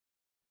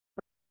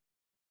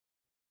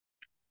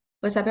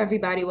What's up,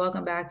 everybody?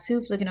 Welcome back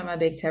to Flicking on My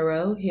Big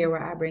Tarot, here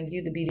where I bring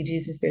you the beauty,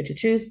 juice, and spiritual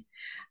truths.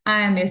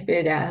 I am your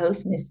spirit guide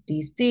host, Miss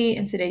DC,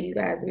 and today, you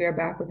guys, we are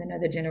back with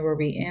another general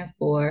reading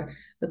for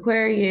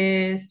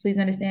Aquarius. Please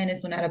understand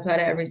this will not apply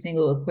to every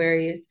single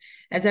Aquarius,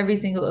 as every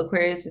single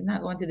Aquarius is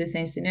not going through the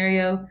same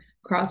scenario.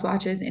 Cross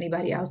watchers,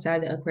 anybody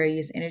outside the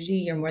Aquarius energy,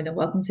 you're more than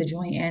welcome to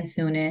join and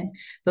tune in,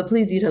 but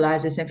please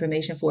utilize this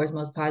information for its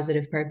most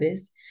positive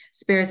purpose.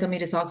 Spirit told me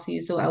to talk to you,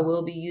 so I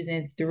will be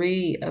using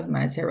 3 of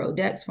my tarot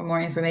decks. For more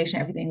information,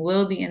 everything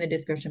will be in the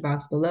description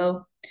box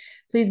below.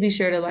 Please be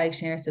sure to like,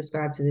 share, and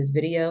subscribe to this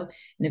video.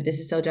 And if this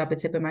is so, drop a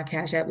tip in my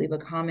Cash App, leave a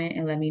comment,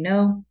 and let me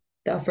know.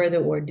 Without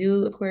further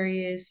ado,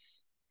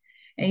 Aquarius.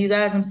 And you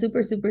guys, I'm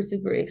super, super,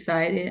 super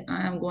excited.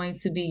 I'm going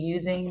to be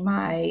using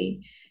my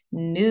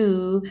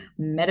new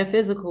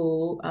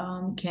metaphysical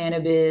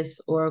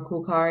cannabis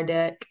oracle card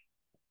deck.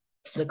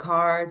 The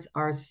cards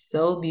are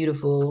so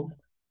beautiful.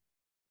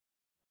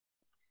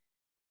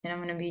 And I'm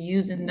going to be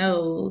using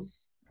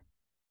those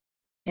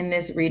in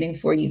this reading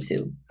for you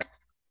too.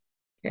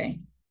 Okay.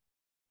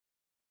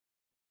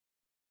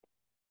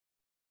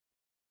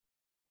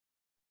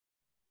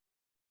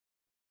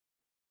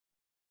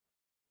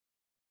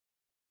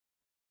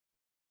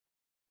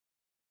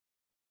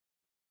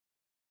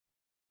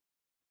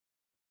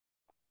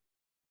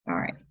 All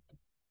right.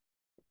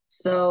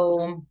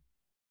 So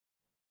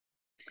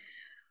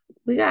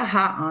we got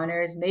high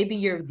honors. Maybe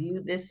you're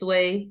viewed this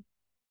way,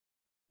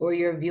 or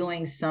you're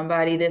viewing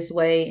somebody this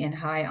way in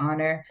high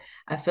honor.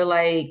 I feel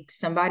like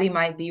somebody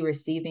might be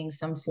receiving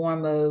some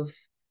form of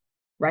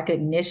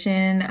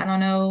recognition. I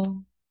don't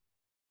know.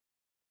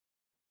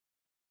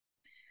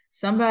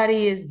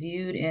 Somebody is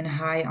viewed in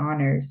high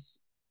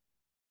honors,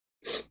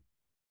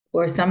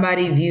 or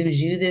somebody views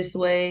you this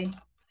way.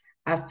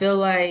 I feel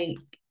like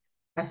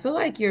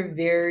you're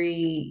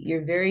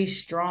very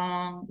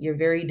strong, you're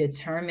very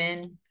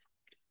determined,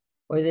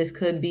 or this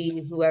could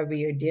be whoever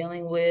you're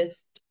dealing with.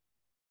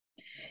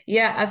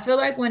 Yeah, I feel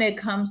like when it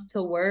comes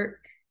to work,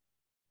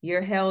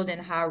 you're held in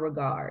high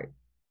regard.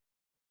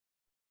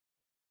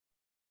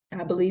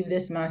 I believe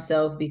this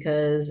myself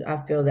because I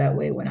feel that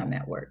way when I'm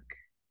at work.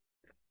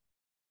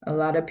 A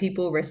lot of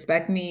people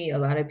respect me, a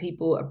lot of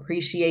people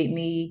appreciate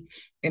me,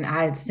 and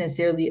I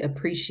sincerely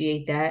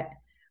appreciate that.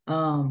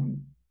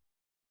 Um,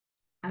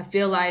 I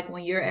feel like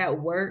when you're at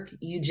work,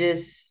 I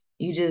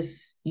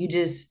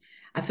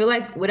feel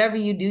like whatever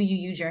you do, you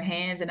use your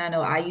hands. And I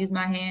know I use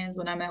my hands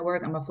when I'm at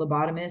work. I'm a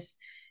phlebotomist.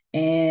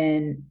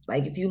 And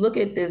like, if you look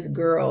at this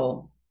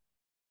girl,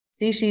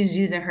 see, she's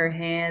using her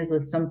hands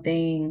with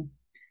something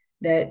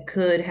that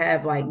could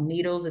have like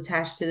needles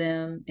attached to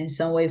them in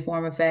some way,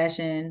 form, or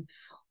fashion,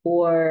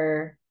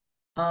 or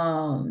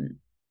um,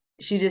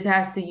 she just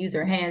has to use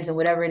her hands and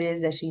whatever it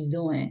is that she's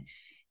doing.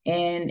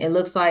 And it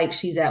looks like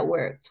she's at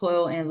work,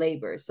 toil and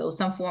labor. So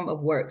some form of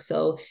work.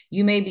 So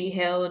you may be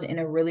held in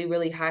a really,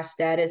 really high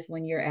status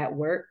when you're at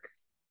work,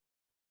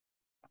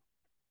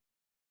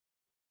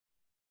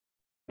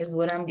 is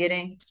what I'm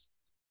getting.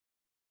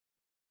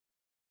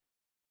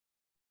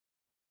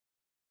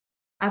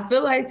 I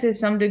feel like to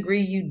some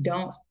degree you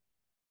don't,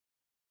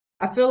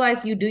 I feel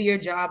like you do your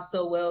job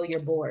so well,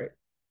 you're bored.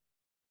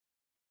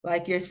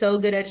 Like you're so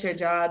good at your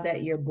job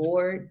that you're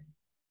bored.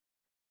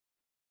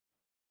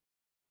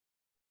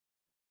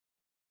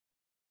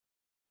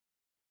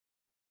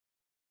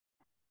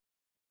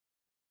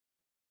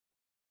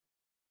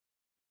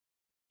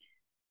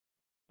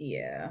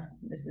 Yeah,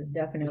 this is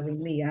definitely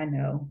me. I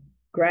know.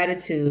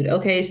 Gratitude.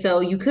 Okay, so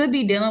you could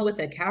be dealing with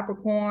a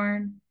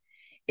Capricorn.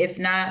 If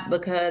not,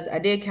 because I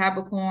did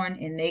Capricorn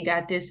and they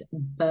got this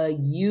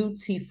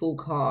beautiful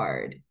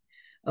card.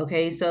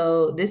 Okay,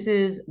 so this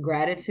is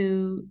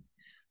gratitude.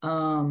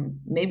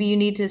 Maybe you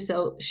need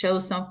to show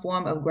some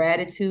form of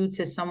gratitude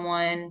to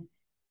someone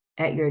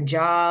at your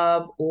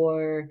job,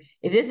 or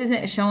if this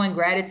isn't showing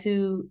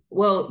gratitude,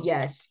 well,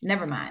 yes,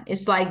 never mind.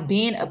 It's like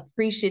being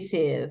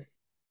appreciative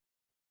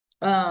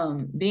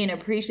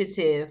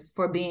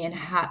for being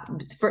hot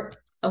for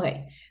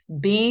okay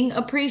being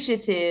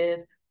appreciative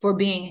for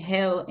being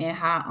held in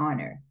high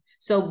honor.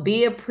 So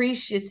be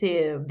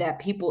appreciative that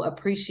people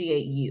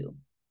appreciate you.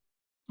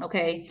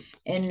 Okay,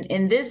 and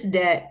in this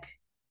deck,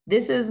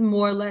 this is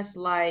more or less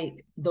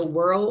like the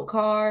world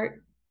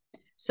card.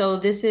 So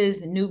this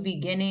is new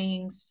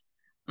beginnings,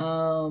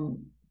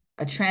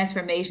 a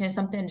transformation,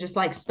 something just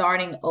like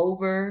starting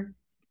over,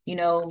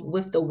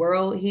 with the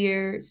world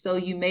here. So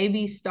you may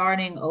be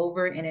starting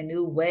over in a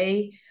new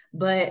way,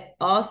 but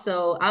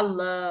also I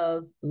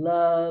love,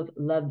 love,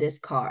 love this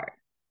card.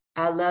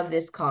 I love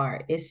this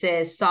card. It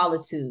says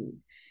solitude.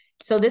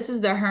 So this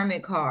is the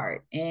Hermit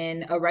card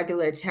in a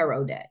regular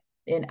tarot deck.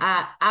 And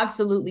I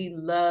absolutely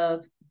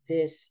love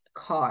this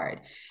card.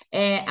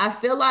 And I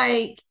feel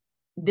like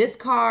this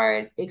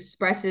card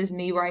expresses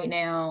me right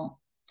now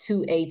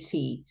to a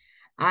T.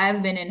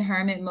 I've been in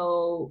hermit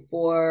mode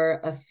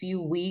for a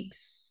few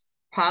weeks,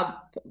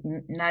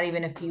 probably not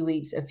even a few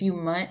weeks, a few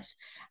months.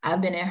 I've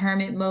been in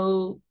hermit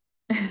mode.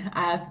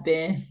 I've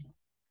been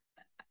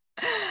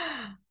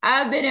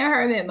I've been in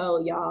hermit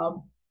mode,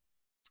 y'all.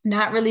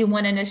 not really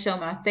wanting to show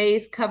my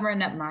face,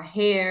 covering up my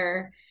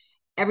hair.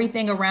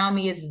 Everything around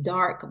me is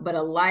dark, but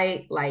a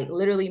light, like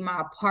literally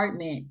my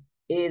apartment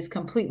is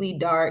completely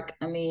dark.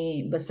 I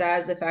mean,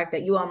 besides the fact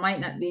that you all might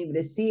not be able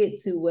to see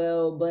it too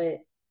well, but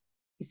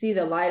you see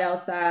the light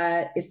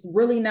outside. It's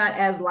really not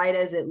as light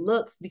as it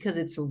looks because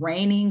it's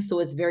raining, so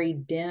it's very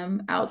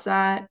dim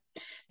outside.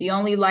 The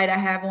only light I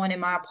have on in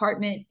my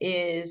apartment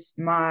is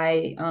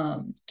my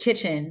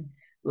kitchen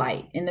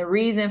light. And the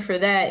reason for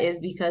that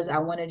is because I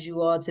wanted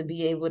you all to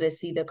be able to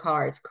see the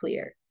cards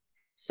clear.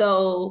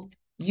 So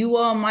you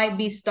all might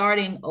be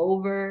starting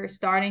over,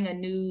 starting a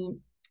new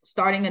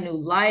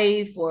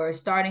life, or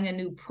starting a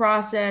new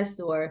process,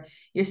 or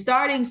you're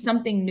starting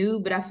something new,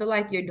 but I feel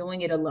like you're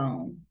doing it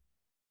alone.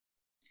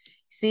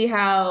 See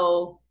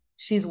how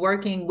she's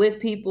working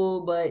with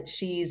people, but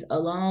she's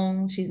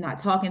alone. She's not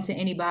talking to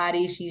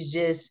anybody. She's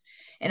just,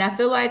 and I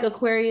feel like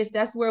Aquarius,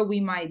 that's where we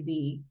might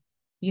be.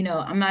 You know,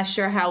 I'm not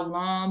sure how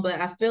long, but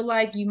I feel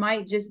like you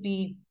might just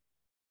be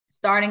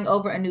starting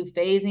over a new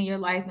phase in your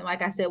life. And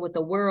like I said, with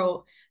the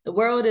world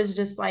is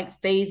just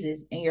like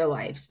phases in your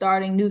life,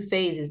 starting new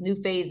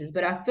phases.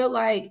 But I feel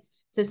like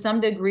to some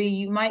degree,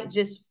 you might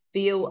just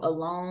feel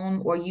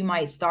alone, or you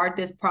might start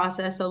this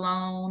process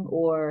alone,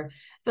 or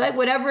I feel like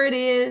whatever it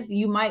is,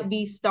 you might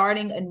be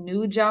starting a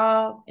new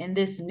job, and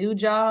this new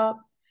job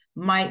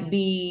might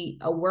be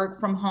a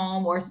work from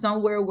home or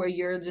somewhere where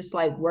you're just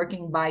like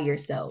working by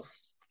yourself.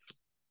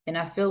 And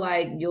I feel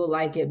like you'll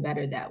like it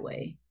better that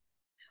way,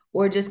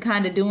 or just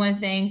kind of doing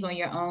things on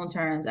your own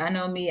terms. I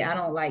know me, I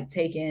don't like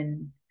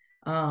taking,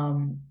 I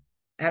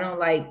don't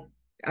like,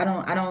 I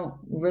don't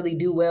really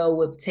do well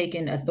with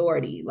taking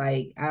authority.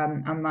 Like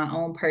I'm my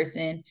own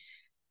person.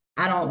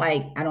 I don't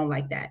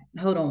like that.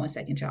 Hold on one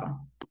second, y'all.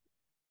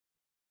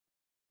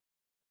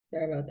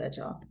 Sorry about that,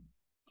 y'all.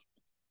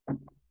 So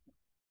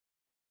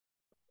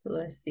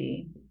let's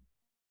see.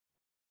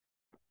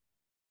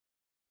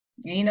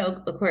 And, you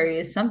know,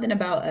 Aquarius, something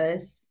about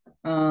us,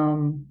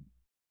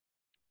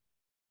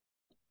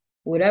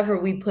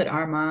 whatever we put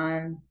our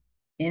mind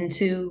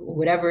into,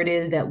 whatever it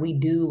is that we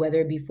do,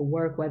 whether it be for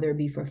work, whether it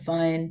be for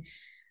fun,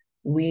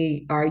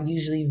 we are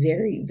usually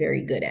very,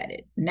 very good at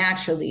it.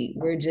 Naturally,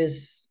 we're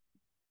just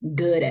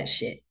good at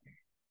shit.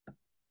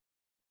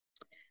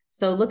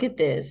 So look at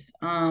this,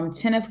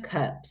 10 of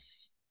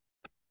Cups.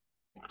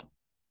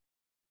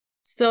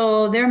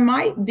 So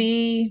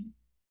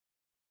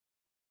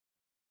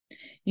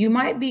you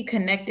might be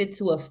connected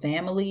to a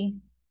family.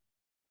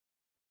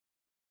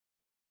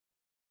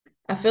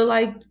 I feel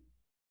like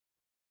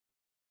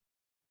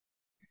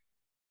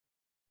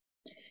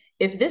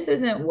if this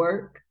isn't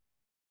work,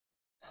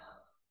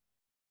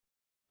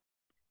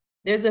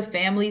 there's a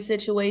family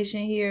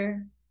situation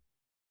here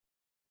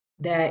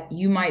that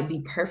you might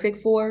be perfect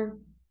for.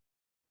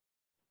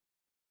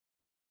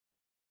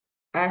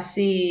 I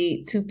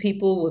see two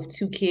people with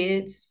two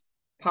kids,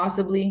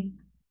 possibly.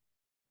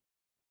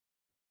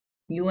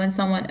 You and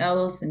someone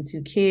else and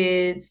two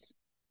kids.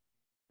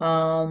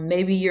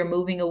 Maybe you're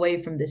moving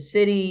away from the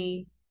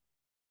city,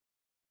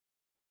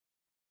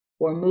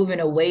 or moving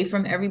away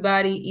from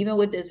everybody. Even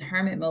with this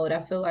hermit mode,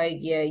 I feel like,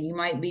 yeah, you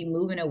might be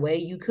moving away.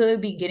 You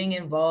could be getting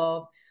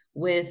involved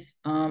with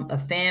a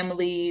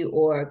family,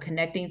 or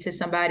connecting to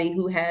somebody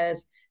who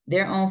has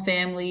their own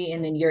family,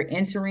 and then you're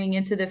entering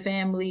into the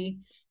family,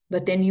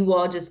 but then you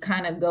all just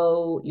kind of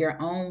go your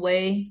own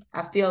way.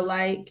 I feel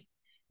like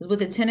with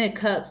the 10 of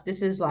Cups,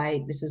 this is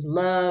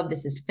love,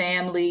 this is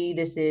family,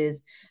 this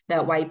is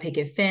that white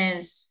picket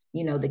fence.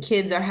 You know, the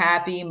kids are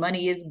happy,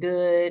 money is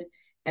good,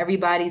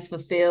 everybody's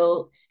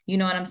fulfilled. You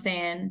know what I'm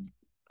saying?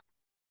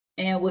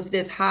 And with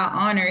this high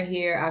honor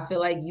here, I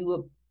feel like you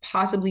would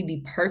possibly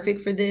be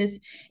perfect for this.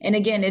 And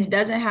again, it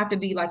doesn't have to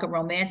be like a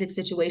romantic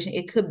situation.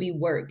 It could be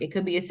work. It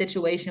could be a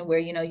situation where,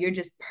 you know, you're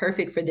just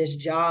perfect for this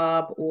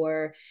job,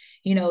 or,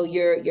 you know,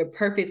 you're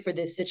perfect for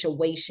this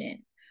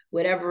situation,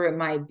 whatever it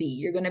might be.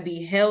 You're going to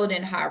be held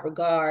in high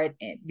regard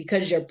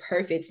because you're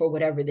perfect for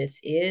whatever this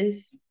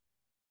is.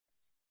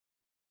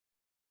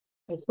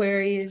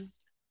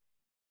 Aquarius,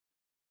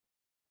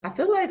 I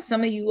feel like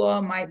some of you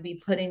all might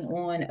be putting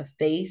on a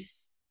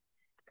face,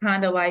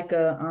 kind of like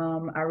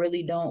I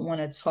really don't want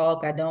to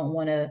talk. I don't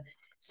want to.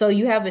 So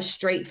you have a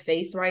straight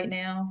face right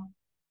now.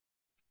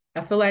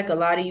 I feel like a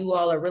lot of you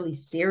all are really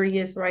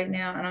serious right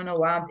now. I don't know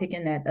why I'm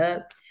picking that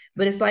up,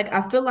 but it's like,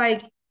 I feel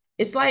like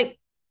it's like,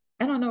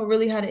 I don't know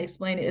really how to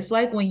explain it. It's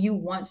like when you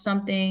want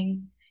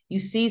something, you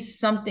see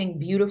something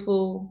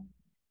beautiful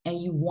and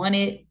you want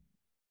it,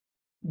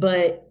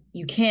 but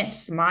you can't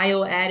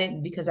smile at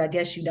it because I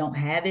guess you don't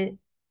have it.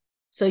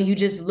 So you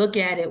just look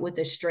at it with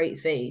a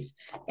straight face,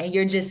 and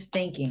you're just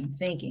thinking.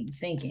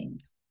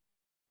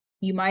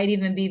 You might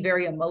even be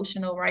very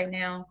emotional right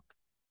now.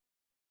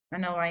 I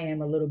know I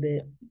am a little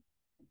bit.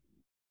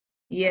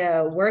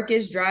 Yeah, work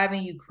is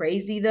driving you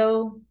crazy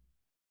though.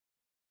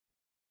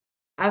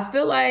 I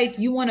feel like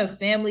you want a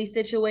family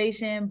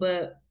situation,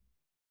 but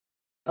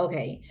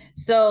okay.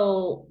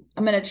 So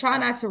I'm going to try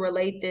not to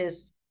relate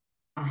this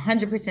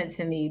 100%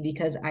 to me,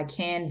 because I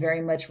can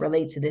very much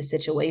relate to this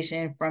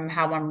situation from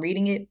how I'm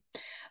reading it.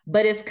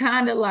 but it's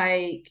kind of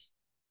like,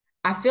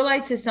 I feel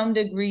like to some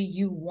degree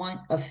you want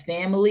a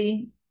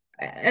family.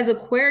 As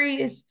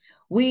Aquarius,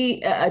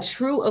 a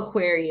true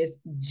Aquarius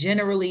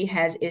generally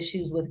has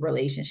issues with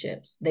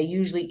relationships. They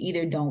usually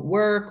either don't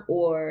work,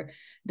 or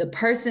the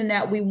person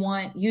that we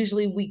want,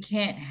 usually we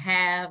can't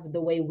have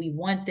the way we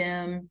want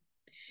them.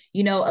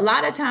 You know, a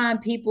lot of time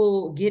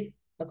people get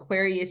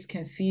Aquarius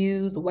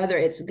confused, whether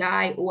it's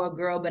guy or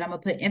girl, but I'm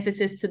gonna put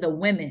emphasis to the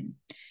women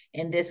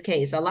in this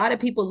case. A lot of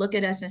people look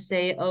at us and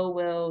say, oh,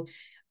 well,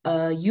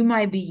 you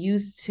might be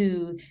used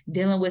to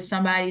dealing with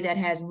somebody that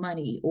has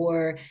money,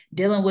 or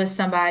dealing with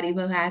somebody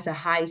who has a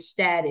high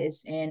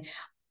status. And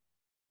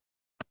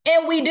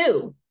we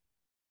do.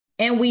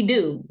 And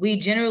we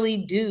generally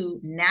do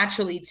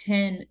naturally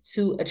tend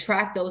to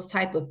attract those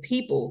type of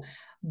people.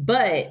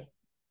 But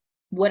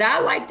what I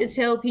like to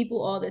tell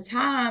people all the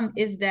time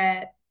is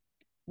that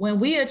when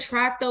we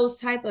attract those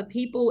type of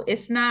people,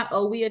 it's not,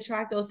 oh, we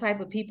attract those type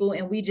of people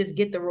and we just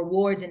get the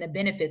rewards and the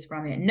benefits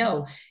from it.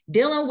 No,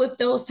 dealing with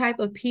those type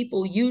of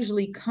people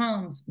usually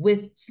comes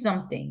with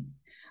something.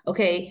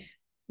 Okay.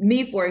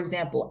 Me, for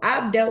example,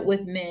 I've dealt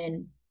with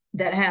men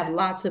that have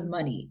lots of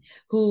money,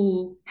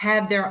 who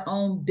have their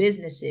own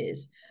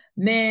businesses,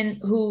 men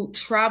who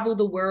travel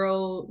the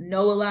world,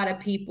 know a lot of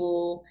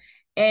people.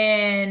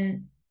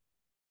 And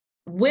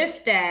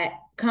with that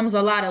comes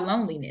a lot of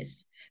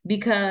loneliness,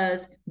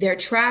 because they're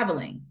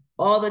traveling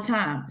all the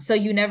time, so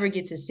you never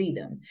get to see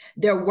them.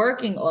 They're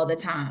working all the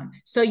time,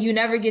 so you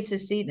never get to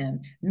see them.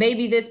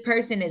 Maybe this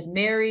person is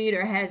married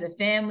or has a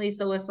family,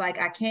 so it's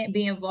like, I can't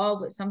be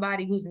involved with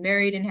somebody who's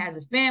married and has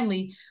a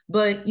family,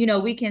 but you know,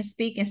 we can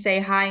speak and say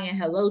hi and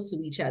hello to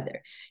each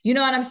other. You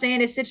know what I'm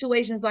saying? It's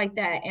situations like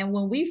that. And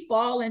when we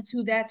fall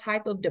into that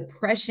type of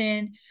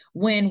depression,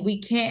 when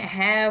we can't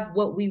have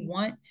what we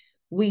want,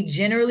 we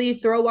generally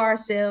throw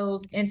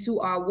ourselves into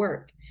our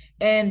work.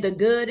 And the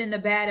good and the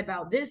bad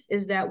about this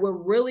is that we're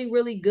really,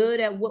 really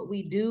good at what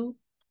we do,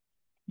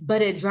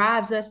 but it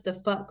drives us the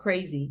fuck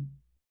crazy.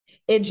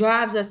 It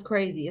drives us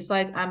crazy. It's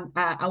like,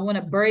 I want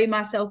to bury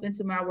myself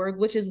into my work,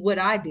 which is what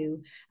I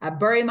do. I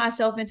bury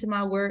myself into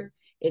my work.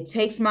 It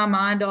takes my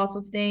mind off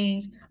of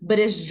things, but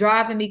it's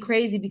driving me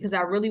crazy because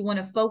I really want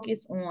to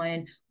focus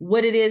on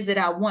what it is that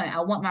I want.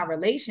 I want my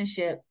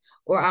relationship,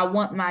 or I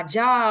want my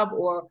job,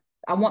 or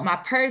I want my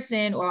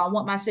person, or I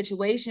want my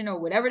situation, or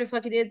whatever the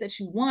fuck it is that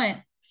you want.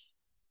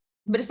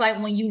 But it's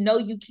like, when you know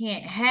you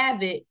can't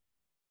have it,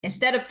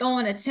 instead of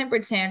throwing a temper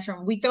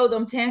tantrum, we throw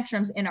them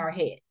tantrums in our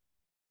head.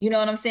 You know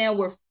what I'm saying?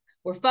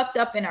 We're fucked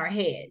up in our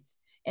heads.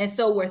 And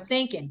so we're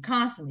thinking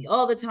constantly,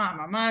 all the time.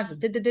 Our minds are,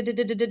 you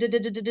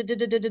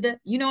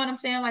know what I'm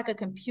saying? Like a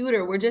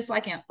computer. We're just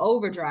like in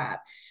overdrive.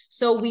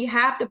 So we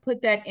have to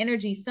put that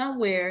energy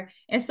somewhere.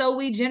 And so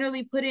we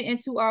generally put it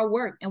into our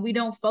work, and we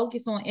don't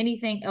focus on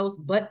anything else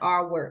but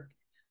our work.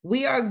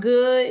 We are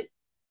good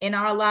in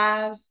our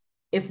lives.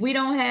 If we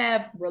don't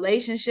have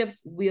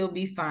relationships, we'll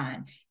be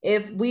fine.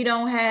 If we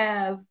don't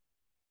have,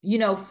 you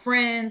know,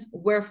 friends,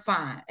 we're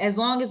fine. As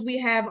long as we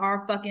have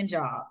our fucking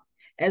job,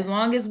 as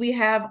long as we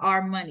have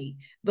our money,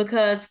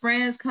 because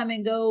friends come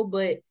and go,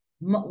 but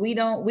we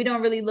don't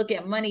really look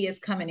at money as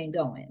coming and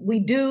going. We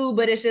do,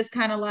 but it's just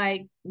kind of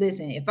like,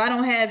 listen, if I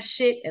don't have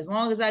shit, as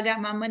long as I got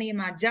my money and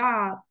my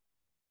job,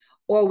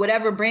 or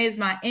whatever brings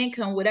my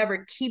income,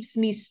 whatever keeps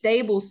me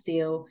stable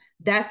still,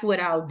 that's what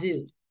I'll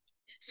do.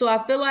 So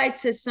I feel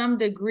like to some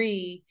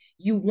degree,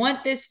 you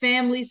want this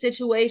family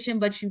situation,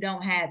 but you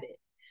don't have it.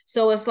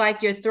 So it's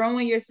like you're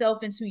throwing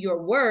yourself into your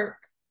work,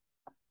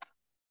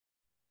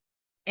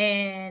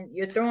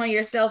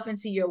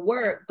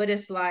 but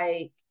it's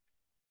like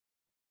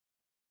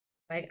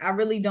I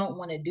really don't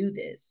want to do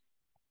this.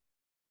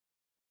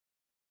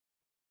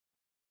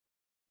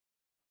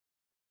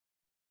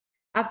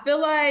 I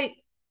feel like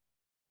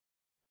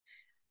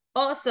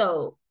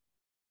also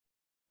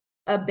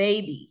a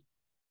baby.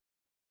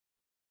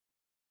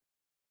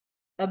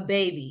 A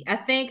baby. I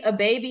think a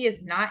baby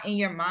is not in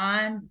your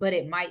mind, but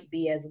it might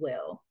be as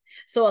well.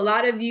 So a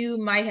lot of you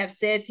might have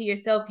said to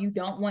yourself, you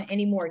don't want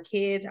any more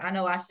kids. I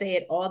know I say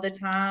it all the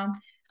time,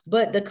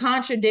 but the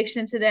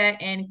contradiction to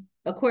that, and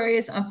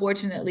Aquarius,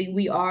 unfortunately,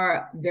 we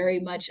are very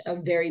much a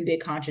very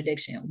big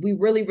contradiction. We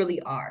really, really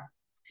are.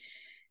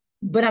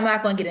 But I'm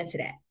not going to get into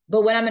that.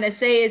 But what I'm going to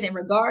say is, in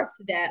regards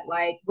to that,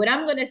 like, what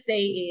I'm going to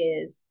say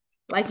is,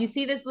 like, you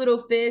see this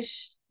little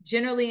fish,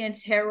 generally in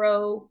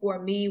tarot,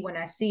 for me, when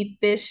I see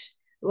fish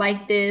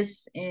like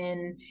this,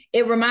 and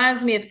it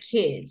reminds me of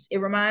kids. It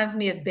reminds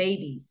me of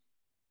babies.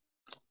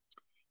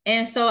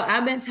 And so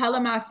I've been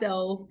telling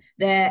myself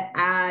that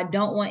I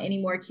don't want any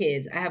more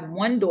kids. I have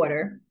one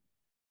daughter,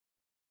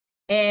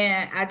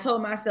 and I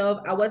told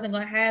myself I wasn't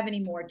going to have any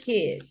more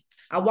kids.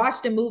 I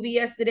watched a movie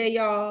yesterday,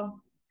 y'all.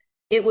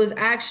 It was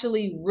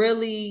actually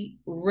really,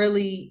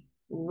 really,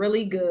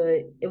 really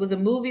good. It was a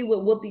movie with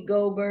Whoopi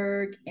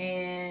Goldberg,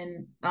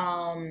 and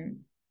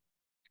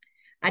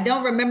I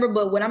don't remember,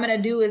 but what I'm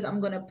gonna do is I'm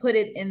gonna put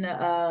it in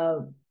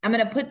the I'm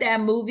gonna put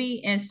that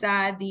movie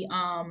inside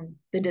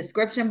the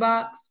description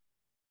box.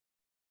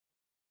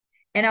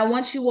 And I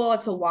want you all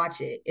to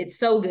watch it. It's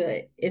so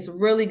good. It's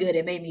really good.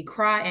 It made me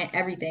cry and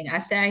everything. I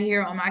sat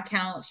here on my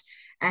couch.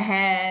 I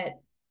had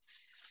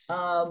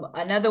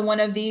another one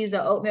of these,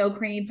 an oatmeal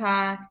cream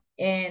pie,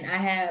 and I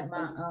had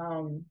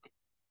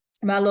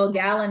my little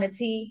gallon of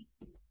tea,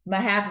 my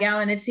half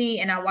gallon of tea,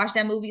 and I watched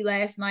that movie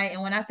last night.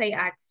 And when I say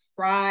I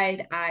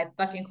cried, I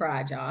fucking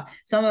cried, y'all.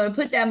 So I'm gonna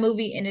put that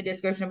movie in the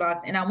description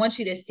box, and I want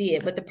you to see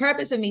it. But the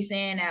purpose of me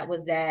saying that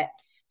was that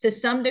to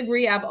some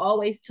degree, I've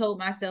always told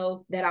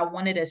myself that I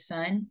wanted a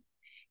son.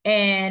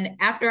 And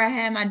after I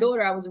had my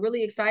daughter, I was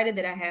really excited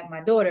that I had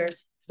my daughter.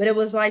 But it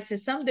was like to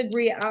some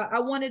degree, I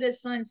wanted a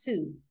son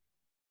too.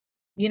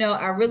 You know,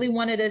 I really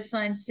wanted a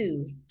son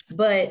too.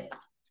 But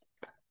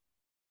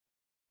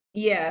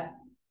yeah,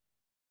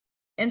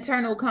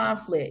 internal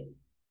conflict.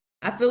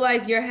 I feel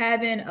like you're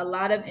having a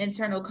lot of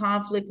internal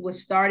conflict with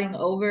starting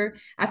over.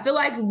 I feel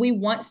like we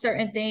want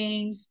certain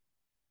things,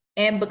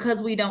 and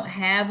because we don't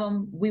have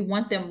them, we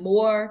want them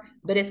more,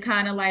 but it's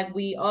kind of like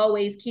we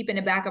always keep in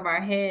the back of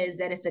our heads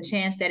that it's a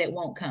chance that it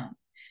won't come.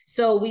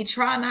 So we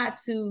try not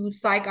to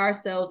psych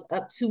ourselves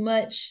up too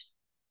much.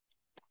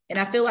 And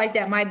I feel like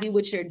that might be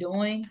what you're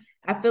doing.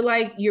 I feel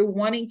like you're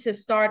wanting to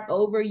start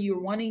over.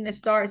 You're wanting to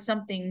start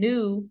something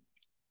new.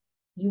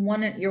 You're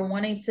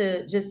wanting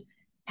to just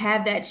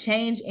have that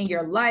change in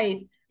your life,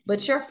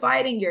 but you're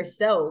fighting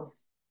yourself.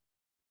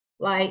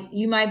 Like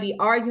you might be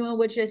arguing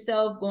with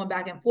yourself, going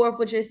back and forth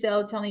with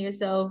yourself, telling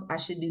yourself, I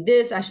should do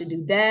this, I should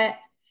do that.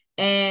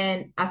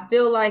 And I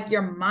feel like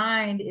your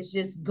mind is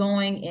just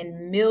going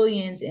in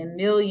millions and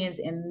millions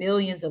and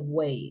millions of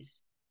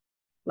ways.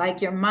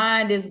 Like your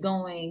mind is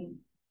going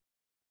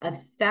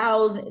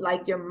 1,000,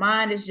 like your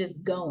mind is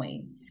just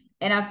going.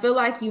 And I feel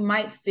like you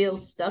might feel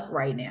stuck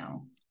right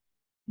now.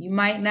 You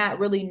might not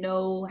really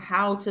know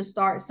how to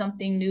start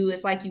something new.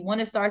 It's like you want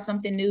to start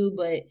something new,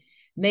 but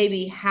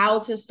maybe how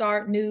to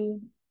start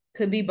new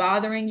could be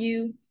bothering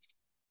you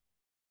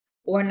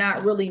or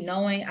not really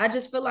knowing. I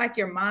just feel like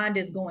your mind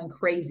is going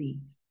crazy.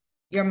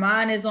 Your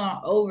mind is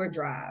on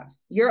overdrive.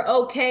 You're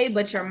okay,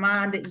 but your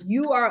mind,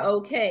 you are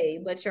okay,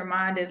 but your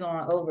mind is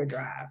on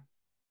overdrive.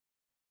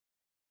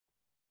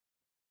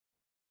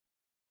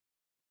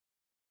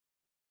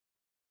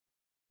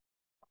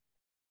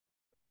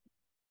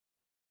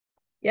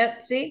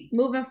 Yep. See,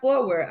 moving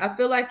forward, I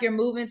feel like you're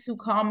moving to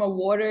calmer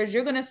waters.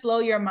 You're going to slow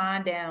your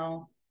mind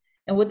down.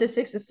 And with the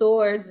Six of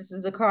Swords, this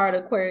is a card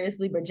Aquarius,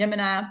 Libra,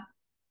 Gemini.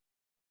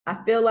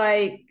 I feel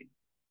like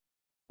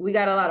we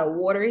got a lot of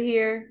water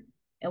here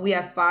and we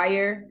have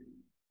fire,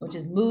 which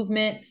is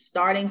movement,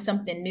 starting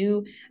something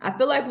new. I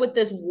feel like with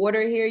this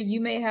water here,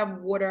 you may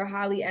have water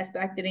highly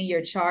aspected in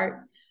your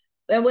chart.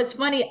 And what's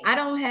funny, I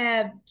don't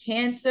have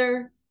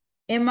Cancer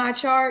in my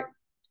chart,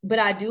 but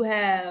I do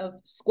have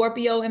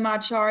Scorpio in my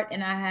chart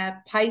and I have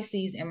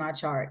Pisces in my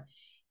chart.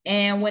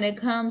 And when it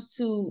comes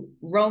to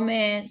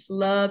romance,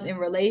 love, and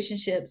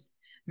relationships,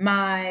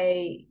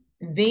 my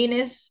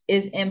Venus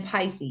is in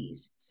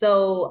Pisces.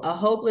 So a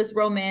hopeless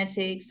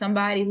romantic,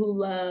 somebody who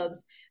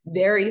loves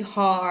very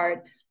hard.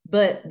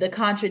 But the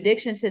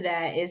contradiction to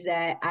that is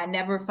that I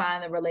never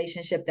find the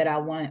relationship that I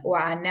want, or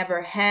I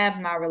never have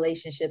my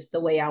relationships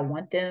the way I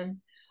want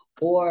them,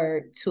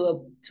 or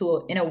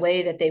in a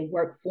way that they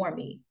work for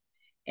me.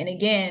 And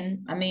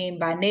again, I mean,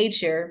 by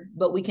nature,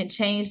 but we can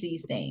change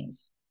these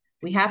things.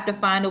 We have to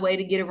find a way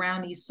to get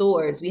around these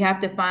swords. We have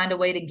to find a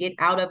way to get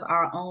out of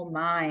our own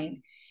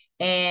mind.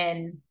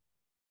 And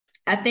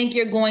I think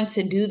you're going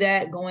to do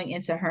that going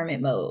into hermit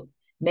mode.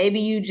 Maybe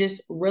you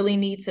just really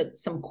need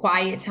some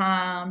quiet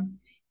time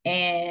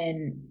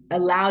and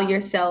allow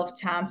yourself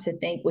time to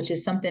think, which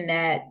is something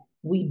that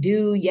we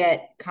do,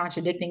 yet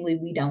contradictingly,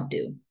 we don't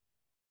do.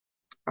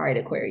 All right,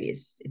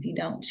 Aquarius, if you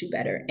don't, you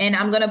better. And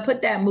I'm going to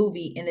put that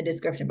movie in the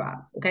description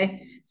box.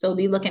 Okay. So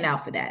be looking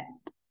out for that.